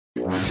I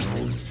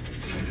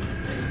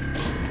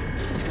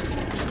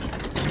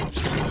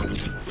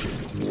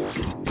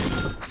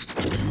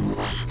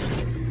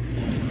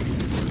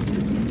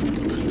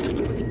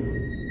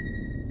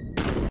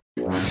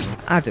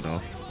don't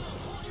know.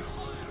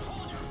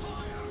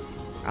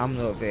 I'm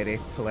not very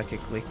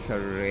politically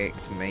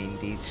correct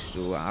minded,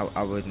 so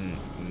I wouldn't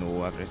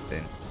know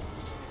everything.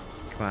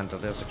 Commander,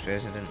 there's a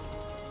president.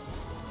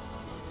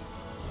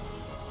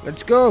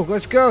 Let's go,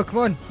 come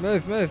on,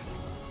 move. Where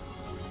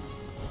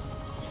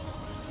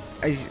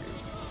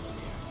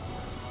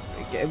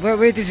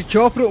does the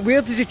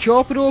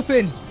chopper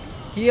open?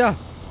 Here.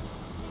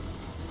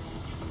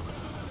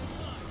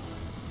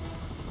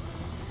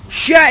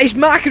 Shit, it's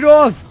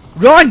Makarov!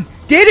 Run!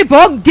 Dairy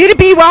Bong! Dairy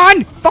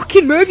B1!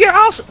 Fucking move your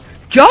ass!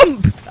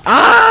 Jump!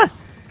 Ah!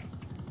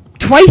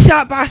 Twice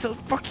that bastard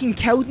fucking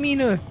killed me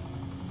now.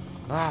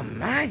 Oh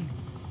man.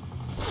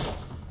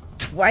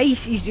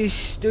 Twice he's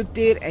just stood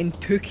there and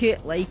took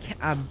it like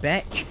a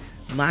bitch.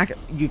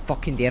 You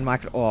fucking dare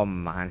Macro. Oh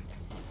man.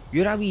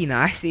 You're a wee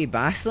nasty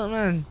bastard,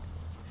 man.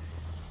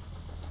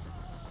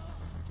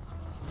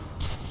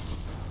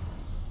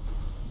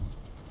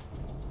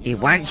 He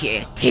wants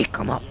you to take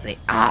him up the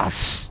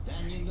arse.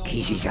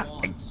 Cause he's a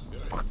big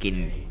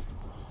fucking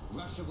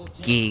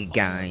gay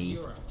guy.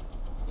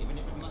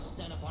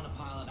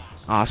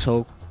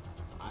 Arsehole.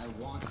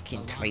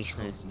 Fucking twice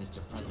now.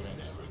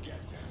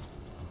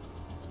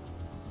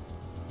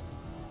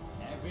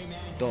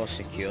 Door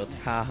secured.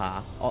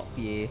 Haha. Up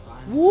yeah.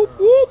 Whoop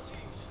whoop.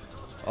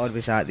 Or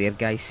was that their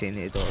guy saying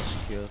the door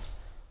secured?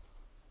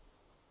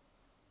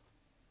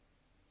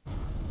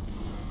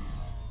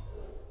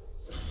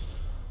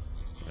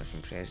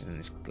 Russian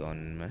president's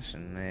gone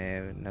missing.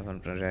 Never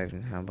arrived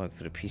in Hamburg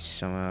for a peace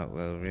summit.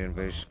 Well,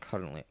 whereabouts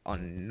currently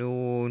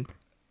unknown.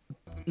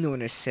 No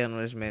one is certain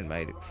what is meant by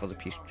it for the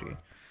peace treaty.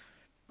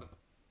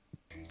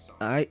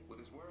 Aye.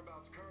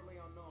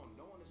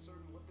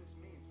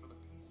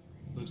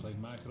 Looks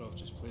like Makarov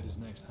just played his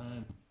next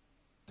hand.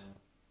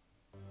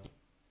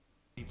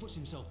 He puts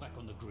himself back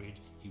on the grid.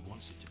 He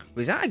wants it to be.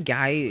 Was that a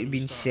guy who'd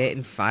been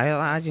setting fire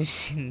that I just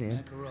seen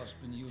there?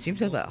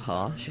 Seems a bit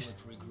harsh.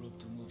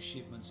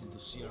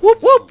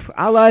 Whoop whoop!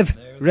 I live!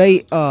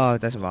 Right, oh,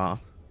 it doesn't matter.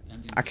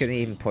 I couldn't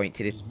even point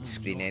to the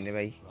screen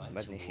anyway. I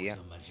didn't see it.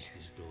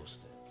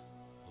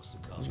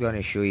 I was going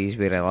to show you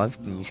where I lived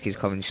and you could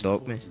come and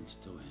stop me.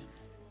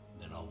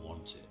 Then I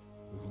want it.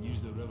 We can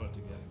use the river to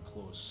get in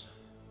close.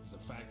 There's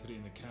a factory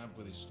in the camp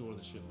where they store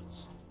the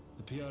shipments.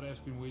 The PRF's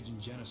been waging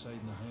genocide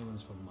in the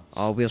Highlands for months.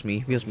 Oh, where's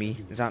me?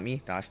 Is that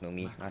me? That's not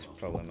me. That's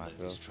probably my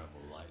girl.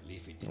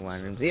 No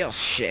one. There's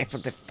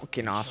Shepherd, the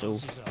fucking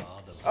arsehole.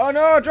 Oh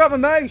no, drop my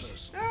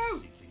mouse!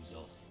 No!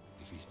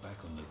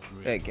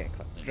 Right, get a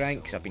quick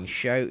drink, 'cause I've been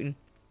shouting.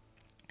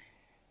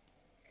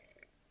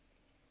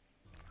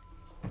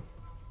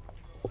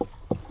 Oh,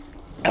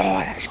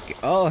 that's good.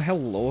 Oh,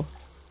 hello.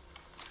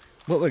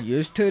 What were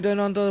you two doing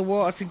under the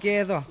water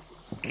together?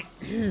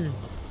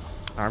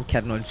 I'm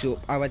kidding on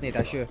soap. I wouldn't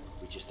dish you.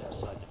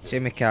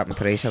 Same with Captain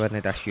Price, I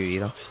wouldn't dish you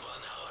either.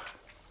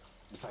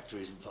 The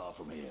factory isn't far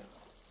from here.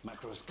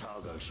 Macro's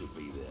cargo should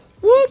be there.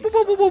 Whoop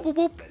whoop whoop whoop whoop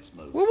whoop.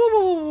 Whoop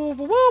whoop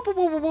whoop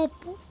whoop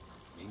whoop whoop.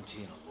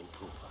 Maintain a low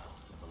profile.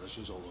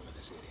 Militia's all over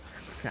this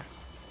area.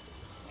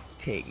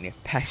 Taking the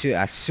piss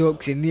out of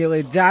Soaks and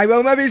nearly die.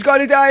 Well, maybe he's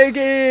gonna die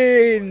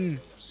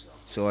again.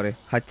 Sorry,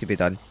 had to be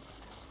done.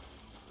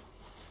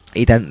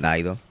 He didn't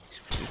die though.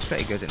 He's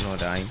pretty good at not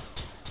dying.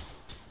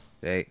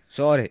 Right,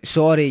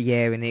 sorry,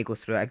 yeah, we need to go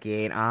through it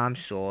again. I'm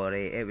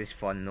sorry, it was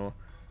fun though.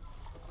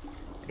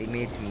 It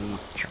made me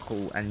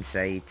chuckle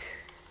inside.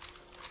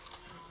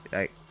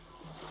 Right.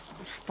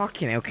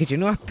 Fucking hell, could you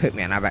not put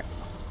me in a bit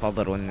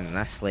further on than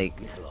this, like...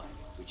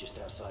 We're just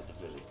outside the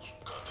village.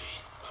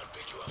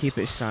 Keep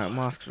it silent,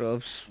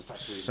 Markrov's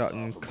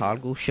certain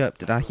cargo ship,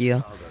 did I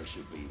hear? Cargo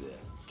should be there.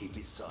 Keep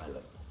it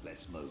silent.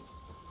 Let's move.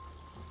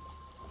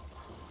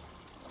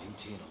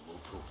 Maintain a low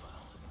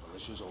profile.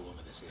 Militia's all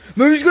over this area.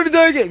 Mommy's gonna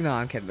die again! No,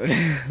 I'm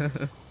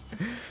kidding.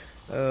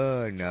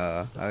 Oh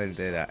no, I wouldn't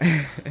do that.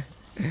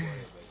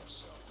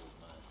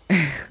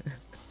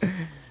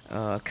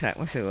 Oh, I crack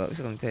myself up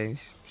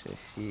sometimes.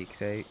 Just see it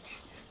crouch.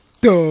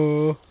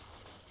 Duh!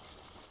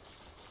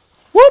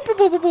 Whoop whoop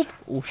whoop whoop!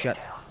 Oh shit.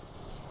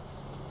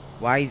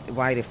 Why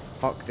the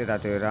fuck did I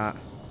do that?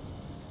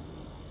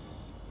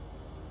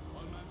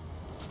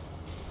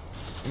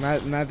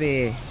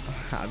 Maybe...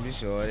 I'm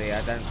sorry,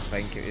 I didn't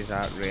think it was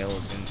that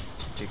relevant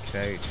to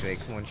crouch. Right,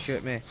 come on,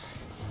 shoot me.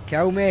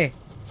 Kill me!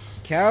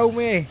 Kill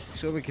me!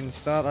 So we can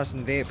start this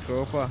and date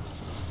proper.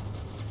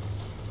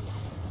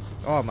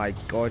 Oh my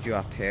god, you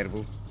are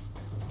terrible.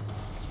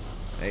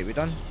 Right, we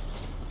done?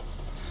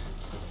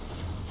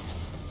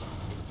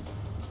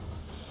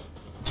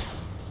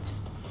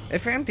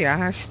 If empty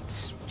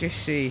asked,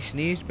 just say he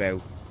sneezed,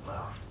 Bill.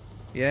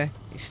 Yeah,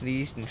 he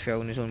sneezed and fell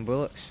in his own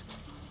bullets.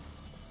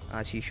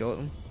 As he shot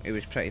them. It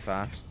was pretty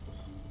fast.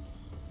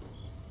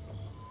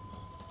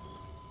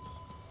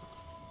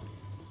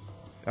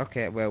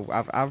 Okay, well,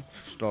 I've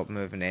stopped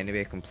moving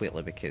anyway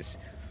completely because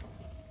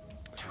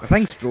the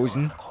thing's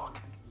frozen.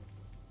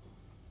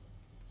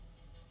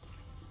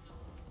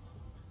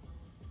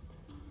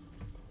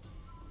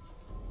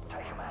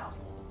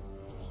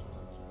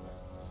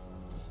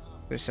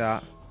 What's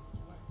that?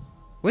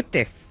 What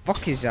the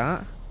fuck is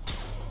that?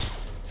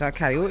 Is that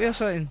karaoke or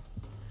something?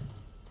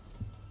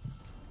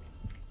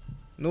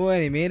 No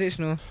any merits,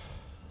 no.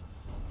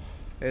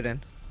 Who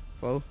then?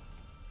 Well,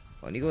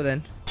 on you go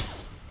then.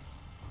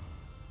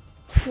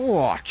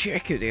 Whoa,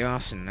 check out the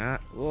arse in that.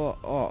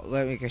 Oh,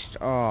 let me just.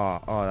 Oh,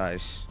 that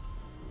is.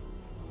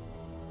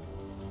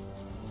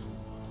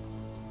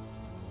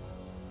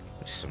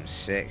 That's some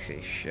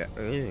sexy shit.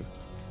 Ooh.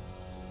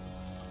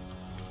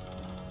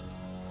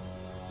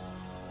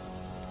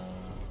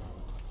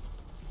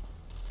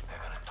 They're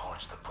gonna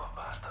torch the poor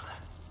bastard.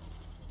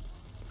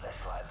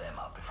 Let's light them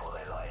up before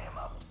they light him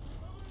up.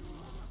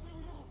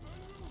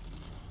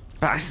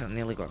 Bastard,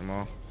 nearly got them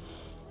all.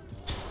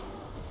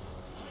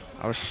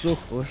 I was so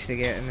close to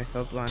getting the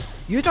third one.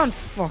 You done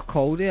fuck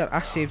all there.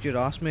 I saved your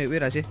ass, mate.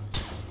 Where is he?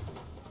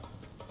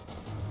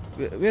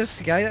 Where's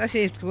the guy that I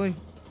saved? Come on.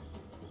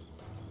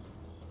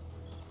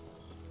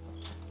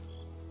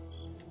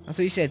 I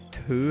thought you said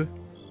 2.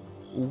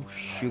 Oh,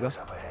 sugar.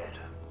 Up ahead.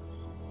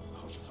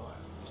 Hold your fire.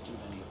 There's too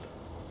many of them.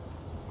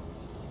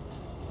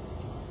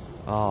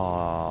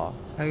 Oh,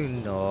 how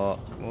not?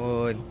 Come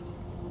on.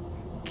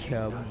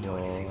 Come Don't do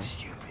anything on.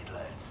 stupid,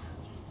 lads.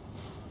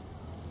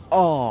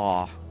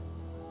 Oh.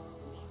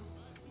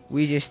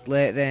 We just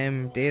let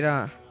them do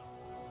that.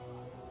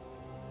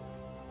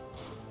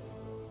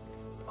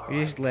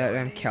 We just let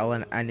them kill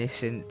an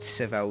innocent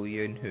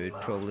civilian who had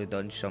probably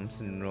done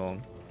something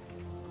wrong.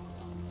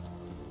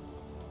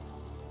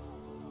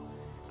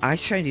 I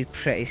sounded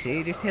pretty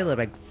safe, just heard a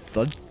big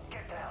thud.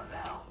 Get down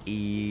now.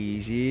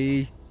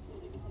 Easy.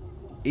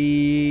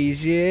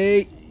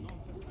 Easy.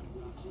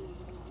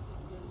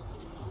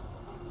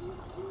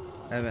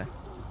 Hey man,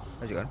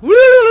 how's it going?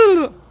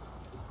 Oh,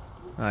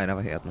 I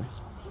never heard me.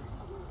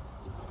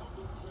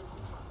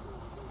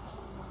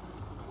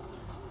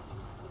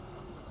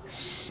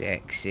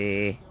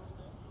 Sexy.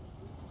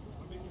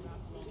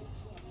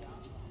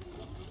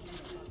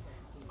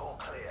 All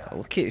clear.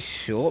 Look at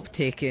Soap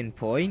taking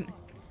point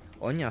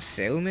on your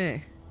cell,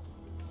 mate.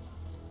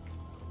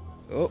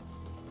 Oh.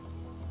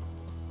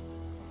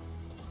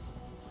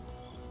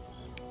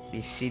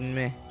 You seen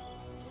me?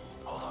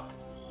 Hold up.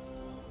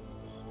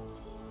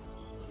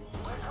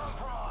 We're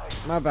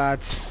compromised. My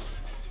bad.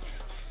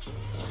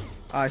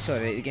 Oh, it's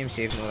alright, the game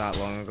saved not that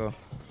long ago.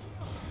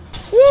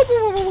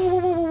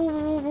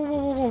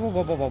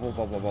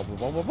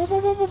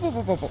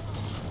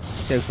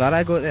 So far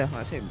I got there.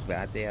 That's how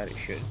bad they are at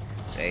shooting.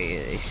 Right,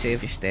 it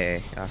saved just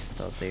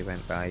after they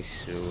went by,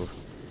 so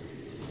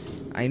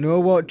I know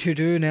what to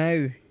do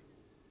now.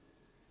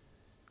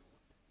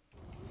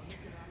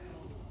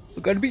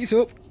 We're gonna beat this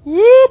up.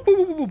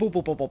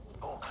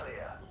 All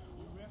clear.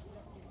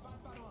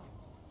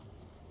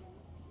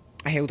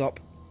 I held up.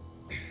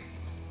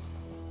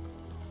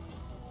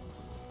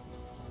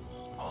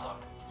 Hold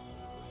up.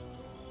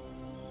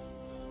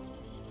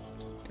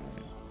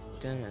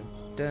 Dun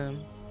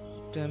dun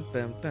dun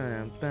bum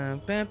bum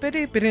bum bum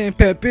ba-dee ba-dee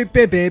bum bum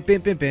bum bum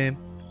bum bum bum.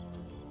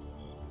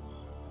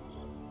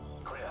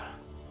 Clear.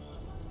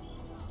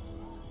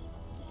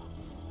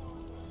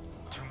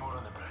 2 more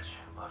on the bridge.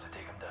 We'll have to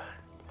take them down.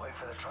 Wait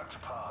for the truck to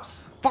pass.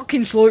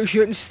 Fucking slow at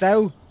shooting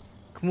still.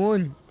 Come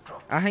on.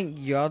 I think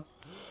you're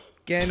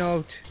getting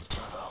old.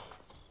 Move up.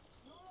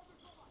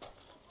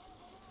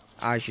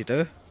 As you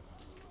do.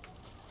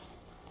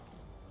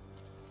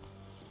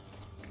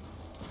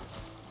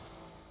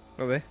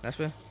 Go away, this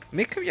way.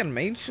 Make up your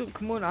mind, so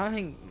come on, I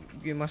think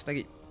you must have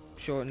got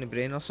shot in the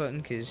brain or something,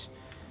 because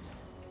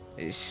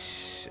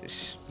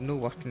it's no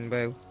working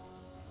well.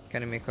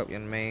 Kind of make up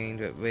your mind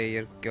about where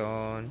you're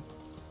going.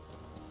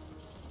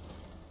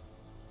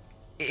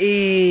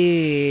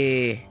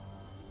 Eh,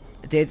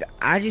 did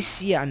I just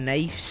see a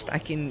knife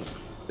sticking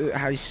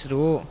out his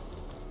throat?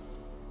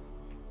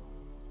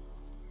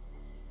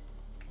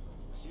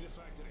 See the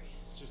factory.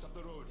 It's just up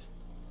the road.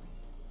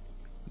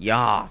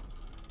 Yeah.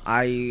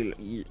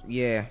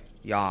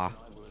 Yeah.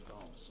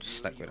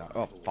 Stick with that.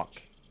 Oh, fuck.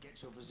 Get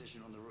to a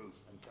position on the roof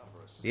and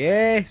cover us.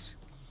 Yes.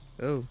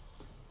 Oh.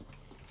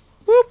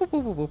 Whoop, whoop,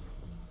 whoop, whoop, whoop.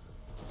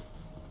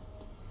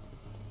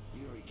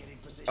 Yuri, get in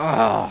position.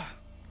 Oh.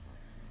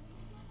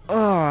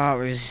 Oh, that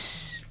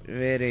was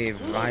very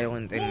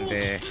violent and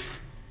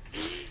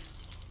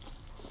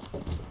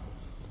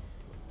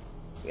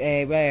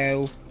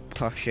well,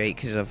 tough shite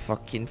because I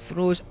fucking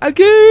froze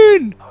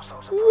again.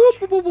 Whoop,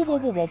 whoop, whoop, whoop,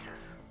 whoop, whoop, whoop.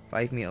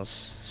 5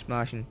 meters,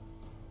 smashing.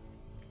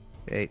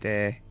 Right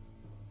there.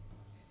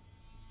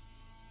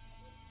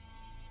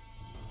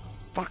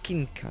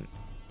 Fucking cunt.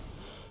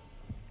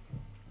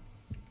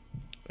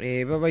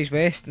 Bye-bye's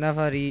west,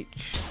 never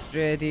reach.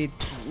 Ready to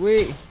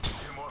wait.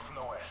 2 more from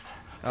the west.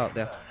 Oh,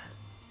 there.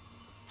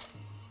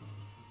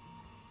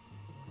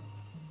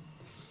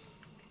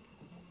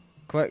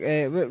 Quick,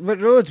 what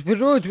road? What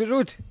road? What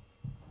road? Move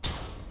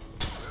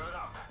it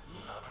up.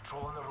 Another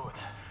patrol on the road.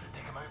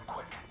 Take him out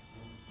quick.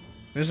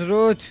 Where's the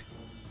road?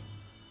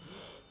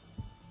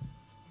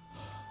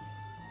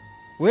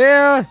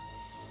 Where?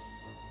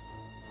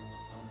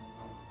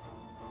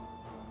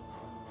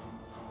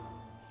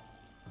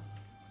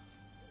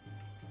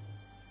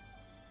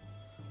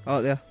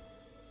 Oh, there.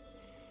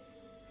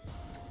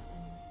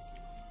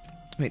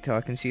 Wait till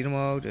I can see them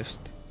all, just...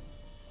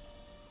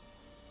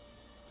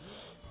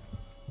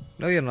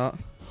 No, you're not.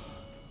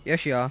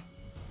 Yes, you are.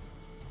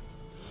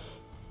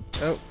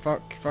 Oh,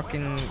 fuck,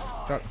 fucking...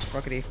 Fuck,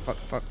 fuckity, fuck,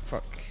 fuck,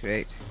 fuck.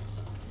 Right.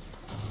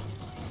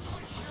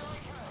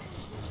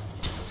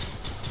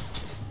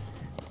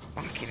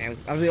 Fucking hell.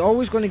 Are we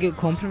always going to get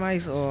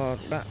compromised, or...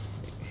 that?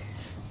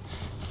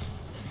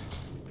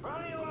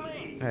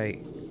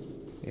 Right.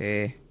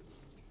 Yeah.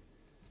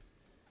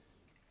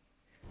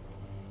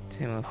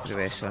 Time off for the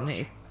rest, so I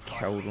need to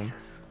kill them.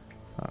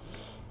 Fuck.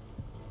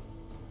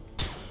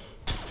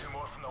 Two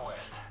more from the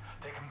west.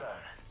 Take them down.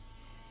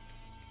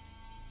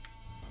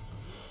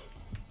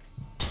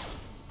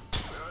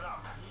 Move it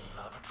up.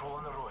 Another patrol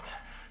on the road.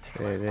 Take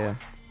them Right out there.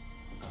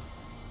 quick.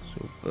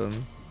 So,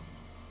 boom.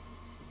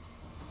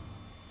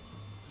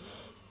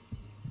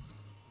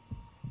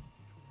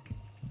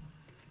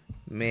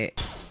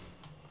 Mate.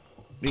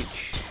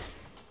 Breach.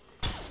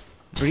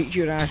 Breach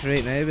your ass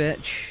right now,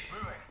 bitch.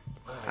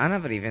 I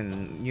never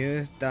even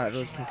knew that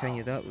road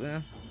continued up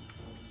there.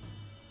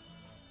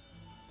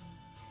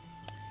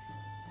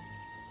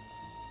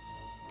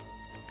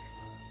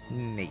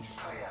 Nice.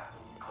 Clear.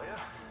 Clear?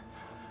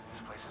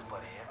 This place is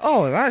bloody empty.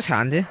 Oh, that's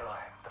handy.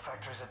 The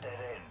factory's a dead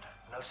end.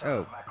 No sign Oh.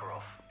 of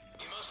Makarov.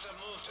 You must have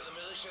moved to the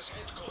militia's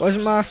headquarters.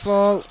 Wasn't my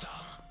fault.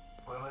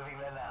 We're moving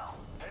there now.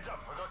 Heads up,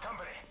 we've got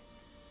company.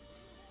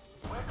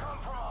 We're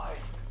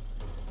compromised.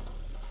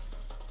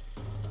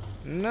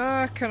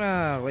 Nah, I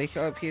kinda like it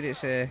up here.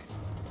 It's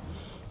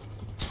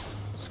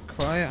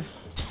quiet.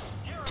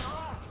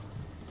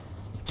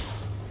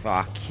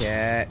 Fuck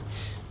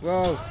it.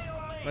 Whoa.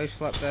 Mouse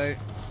flipped out.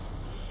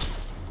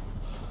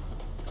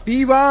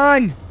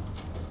 B1!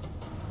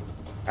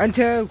 And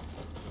 2.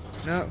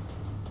 No.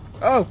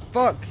 Oh,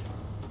 fuck.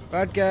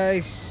 Bad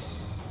guys.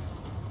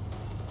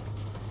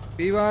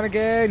 B1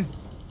 again.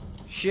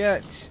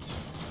 Shit.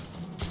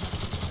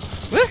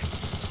 What?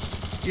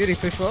 Yuri,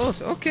 push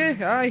forward.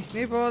 Okay, aye,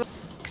 no bother.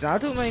 Cause I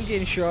don't mind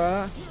getting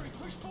shot at.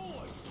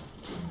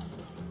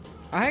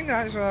 I think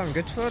that's what I'm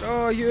good for.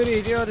 Oh,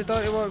 Yuri, do the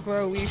dirty work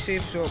while we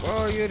save soap.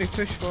 Oh, Yuri,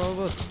 push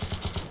forward.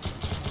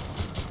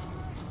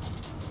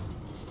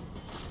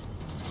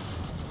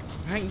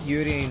 I think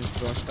Yuri and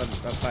Frost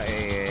are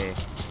a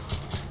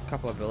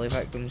couple of bully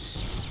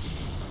victims.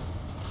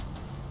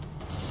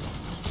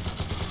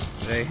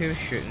 Right, who's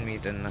shooting me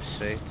down this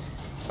side?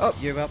 Oh,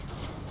 you're up.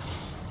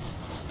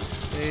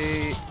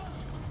 Hey.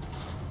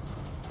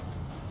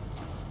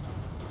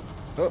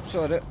 Oh,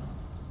 sorry.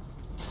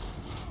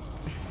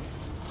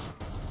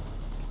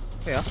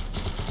 Yeah.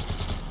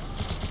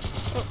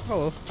 Oh,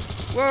 hello.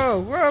 Whoa,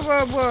 whoa,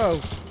 whoa, whoa.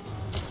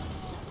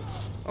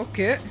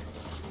 Okay.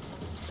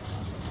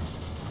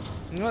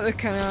 Not the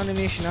kind of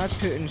animation I'd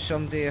put in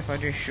somebody if I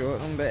just shot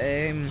them, but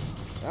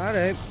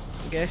alright.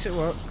 Guess it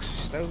works.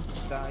 Still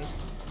died.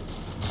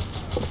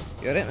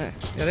 You alright, mate?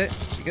 You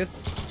alright? You good?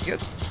 You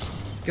good?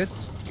 Good?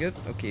 Good?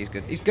 Okay, he's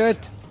good. He's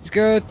good! He's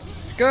good!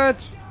 He's good!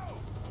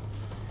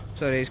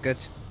 Sorry, he's good.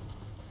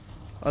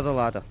 Other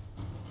ladder.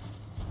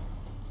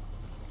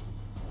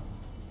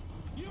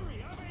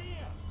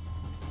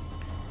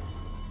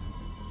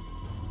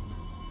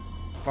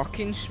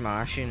 Fucking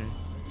smashing.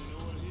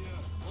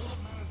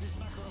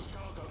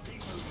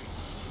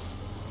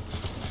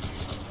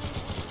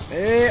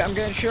 Hey, I'm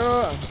getting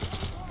shot.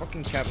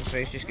 Fucking Captain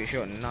Price just got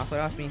shot in the napper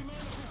off me.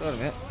 Sorry,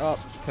 mate. Oh,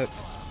 poop.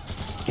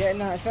 Getting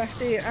that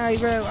 50? Aye,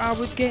 well, I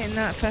would get in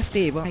that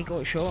 50, but I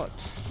got shot.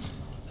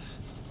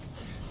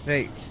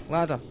 Right,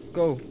 ladder,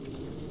 go.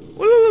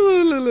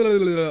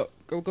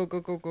 Go, go, go,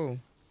 go, go.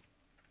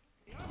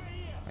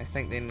 I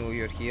think they know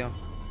you're here.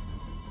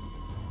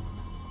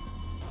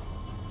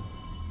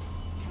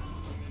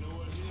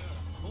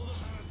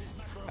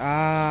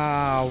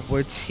 Ah,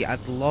 would see,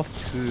 I'd love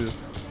to,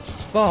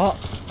 but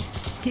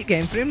keep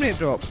getting frame rate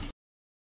drop.